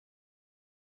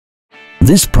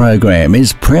This program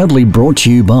is proudly brought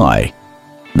to you by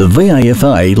the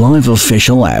VAFA Live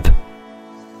Official app.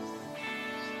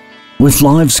 With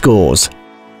live scores,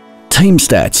 team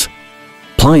stats,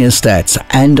 player stats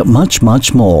and much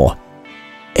more.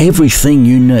 Everything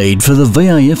you need for the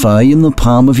VAFA in the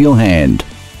palm of your hand.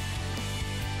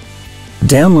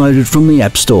 Download it from the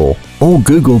App Store or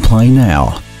Google Play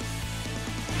now.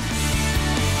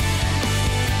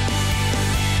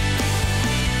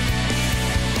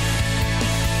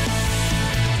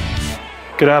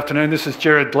 Good afternoon, this is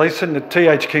Gerard Gleeson at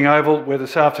TH King Oval, where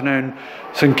this afternoon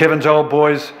St Kevin's Old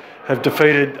Boys have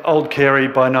defeated Old Carey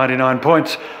by 99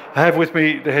 points. I have with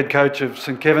me the head coach of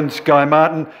St Kevin's, Guy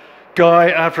Martin.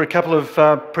 Guy, after a couple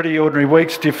of pretty ordinary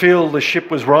weeks, do you feel the ship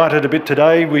was righted a bit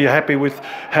today? Were you happy with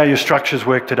how your structures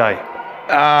worked today?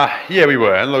 Yeah, we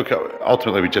were. And look,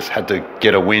 ultimately we just had to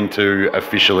get a win to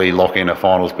officially lock in a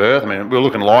finals berth. I mean, we were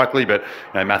looking likely, but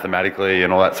mathematically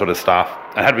and all that sort of stuff.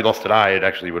 And had we lost today, it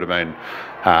actually would have been,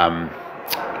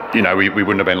 we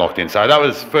wouldn't have been locked in. So that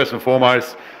was first and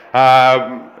foremost.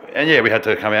 And yeah, we had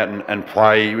to come out and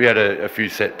play. We had a few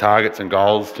set targets and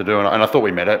goals to do, and I thought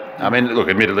we met it. I mean, look,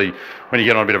 admittedly, when you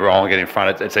get on a bit of a roll and get in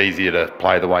front, it's easier to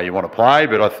play the way you want to play.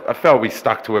 But I felt we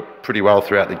stuck to it pretty well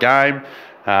throughout the game.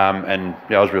 And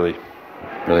yeah, I was really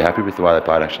happy with the way they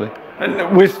played, actually.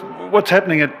 And with what's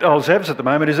happening at Old Zavs at the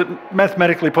moment, is it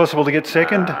mathematically possible to get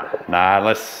second? Nah,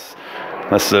 unless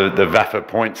the VAFA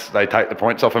points, they take the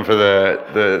points off them for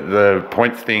the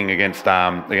points thing against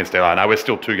LA. No, we're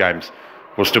still 2 games.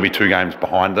 We'll still be 2 games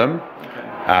behind them.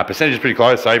 Percentage is pretty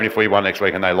close, so even if we won next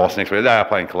week and they lost next week, they are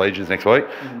playing collegians next week,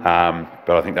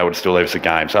 but I think that would still leave us a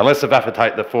game. So unless the VAFA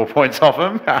take the 4 points off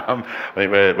them, I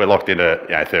think we're locked into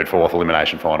 3rd, 4th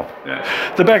elimination final.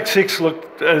 Yeah. The back six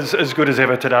looked as good as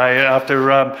ever today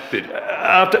after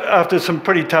some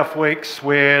pretty tough weeks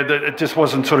where it just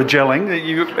wasn't sort of gelling. Are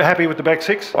you happy with the back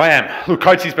six? I am. Look,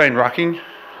 Coates's been rucking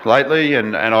lately,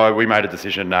 and we made a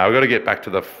decision. We've got to get back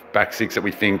to the back six that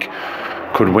we think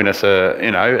could win us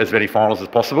as many finals as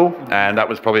possible, and that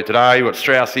was probably today. We've got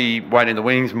Straussy waiting in the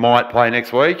wings, might play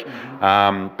next week,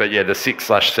 but yeah, the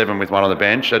 6/7 with one on the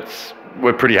bench,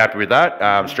 we're pretty happy with that.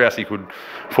 Straussy could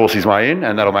force his way in,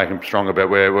 and that'll make him stronger, but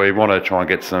we want to try and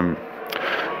get some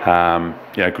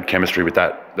good chemistry with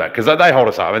that because they hold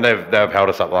us up, and they've held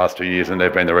us up the last 2 years, and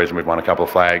they've been the reason we've won a couple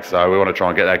of flags, so we want to try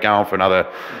and get that going for another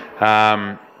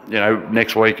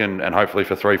next week and hopefully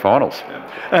for 3 finals. Yeah.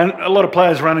 And a lot of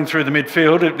players running through the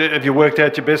midfield. Have you worked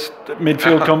out your best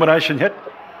midfield combination yet?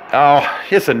 Oh,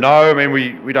 yes and no. I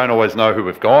mean, we don't always know who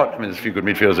we've got. I mean, there's a few good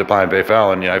midfielders that play in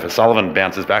BFL, and if Sullivan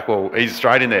bounces back, well, he's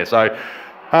straight in there. So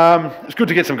it's good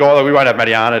to get some goals. We won't have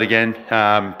Matty Arnott again,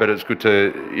 but it's good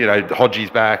to,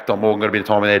 Hodgie's back, Don Morgan got a bit of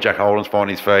time in there, Jack Holden's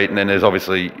finding his feet, and then there's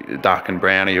obviously Duck and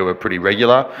Brownie who are pretty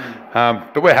regular.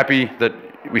 But we're happy that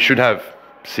we should have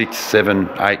 6, 7,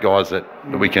 8 guys that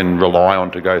we can rely on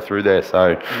to go through there. So,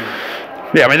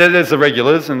 yeah, I mean, there's the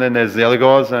regulars and then there's the other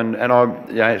guys, and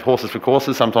horses for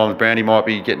courses. Sometimes Brownie might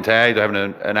be getting tagged or having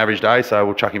an average day, so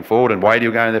we'll chuck him forward, and Wadey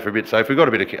will go in there for a bit. So if we've got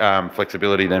a bit of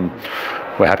flexibility, then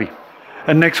we're happy.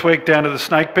 And next week down to the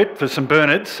Snake Pit for St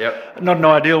Bernard's. Yep. Not an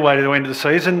ideal way to end the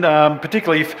season,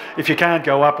 particularly if you can't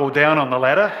go up or down on the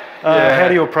ladder. How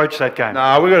do you approach that game?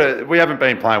 No, we haven't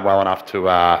been playing well enough to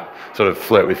sort of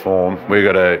flirt with form. We've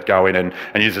got to go in and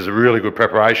use this as a really good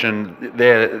preparation.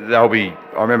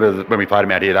 I remember when we played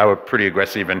them out here, they were pretty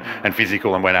aggressive and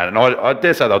physical and went at it. And I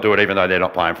dare say they'll do it even though they're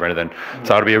not playing for anything.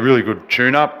 So it'll be a really good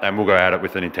tune-up, and we'll go at it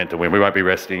with an intent to win. We won't be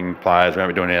resting players. We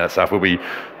won't be doing any of that stuff. We'll be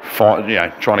trying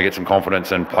to get some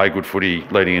confidence and play good footy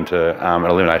leading into an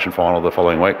elimination final the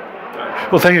following week.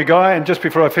 Well, thank you, Guy. And just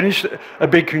before I finish, a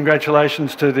big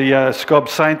congratulations to the Scob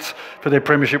Saints for their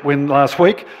premiership win last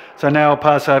week. So now I'll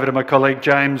pass over to my colleague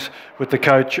James with the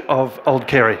coach of Old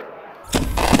Carey.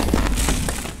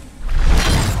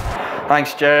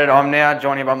 Thanks, Jared. I'm now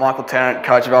joined here by Michael Tennant,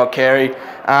 coach of Old Carey.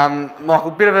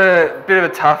 Michael, bit of a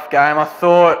tough game. I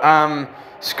thought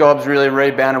Scobs really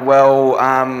rebounded well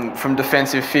from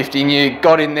defensive 50, and you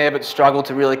got in there but struggled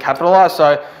to really capitalise.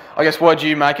 So I guess what do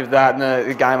you make of that and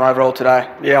the game overall today?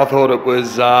 Yeah, I thought it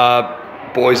was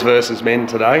boys versus men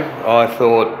today. I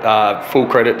thought full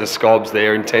credit to Scobs.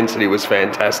 Their intensity was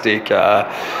fantastic.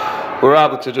 We were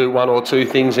able to do 1 or 2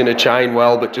 things in a chain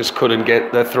well, but just couldn't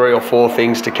get the 3 or 4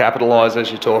 things to capitalise, as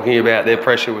you're talking about. Their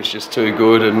pressure was just too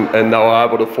good, and they were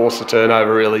able to force the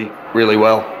turnover really, really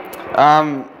well.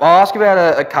 I'll ask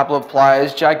about a couple of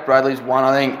players. Jake Bradley's one,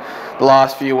 I think, the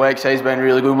last few weeks. He's been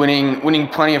really good, winning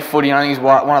plenty of footy. I think he's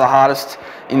one of the hardest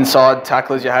inside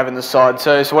tacklers you have in the side.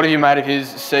 So what have you made of his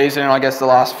season and I guess the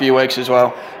last few weeks as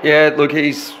well? Yeah, look,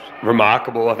 he's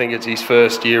remarkable. I think it's his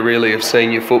first year really of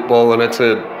senior football, and it's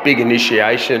a big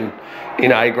initiation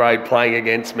in A grade playing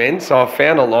against men. So I've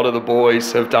found a lot of the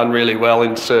boys have done really well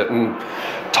in certain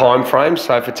time frames.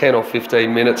 So for 10 or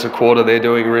 15 minutes a quarter, they're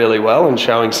doing really well and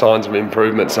showing signs of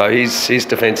improvement. So his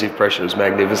defensive pressure is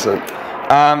magnificent.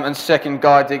 And second,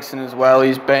 Guy Dixon as well.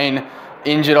 He's been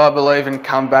injured, I believe, and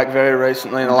come back very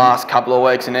recently in the last couple of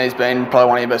weeks, and he's been probably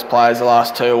one of your best players the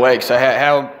last 2 weeks. So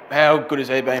how good has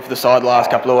he been for the side the last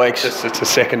couple of weeks? It's a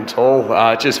second tall,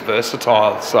 just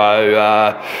versatile.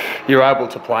 So you're able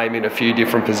to play him in a few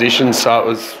different positions. So it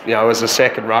was, as a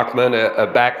second ruckman, a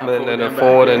backman, and a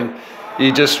forward, and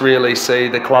you just really see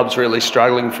the club's really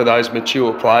struggling for those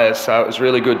mature players. So it was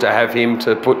really good to have him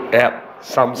to put out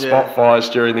some spot fires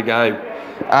during the game.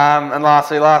 And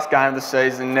lastly, last game of the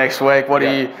season next week. What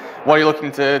are you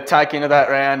looking to take into that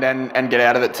round and get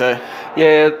out of it too?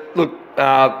 Yeah, look,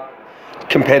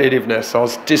 competitiveness. I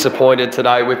was disappointed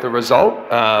today with the result,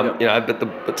 but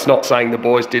it's not saying the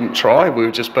boys didn't try. We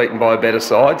were just beaten by a better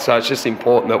side. So it's just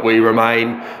important that we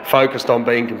remain focused on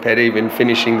being competitive and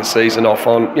finishing the season off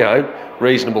on,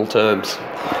 reasonable terms.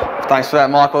 Thanks for that,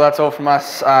 Michael. That's all from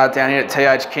us down here at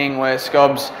TH King, where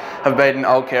Scobs have beaten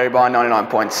Old Carey by 99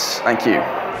 points. Thank you.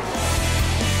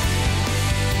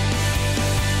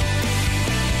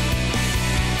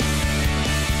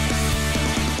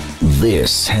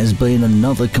 This has been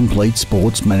another Complete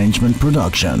Sports Management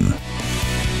production.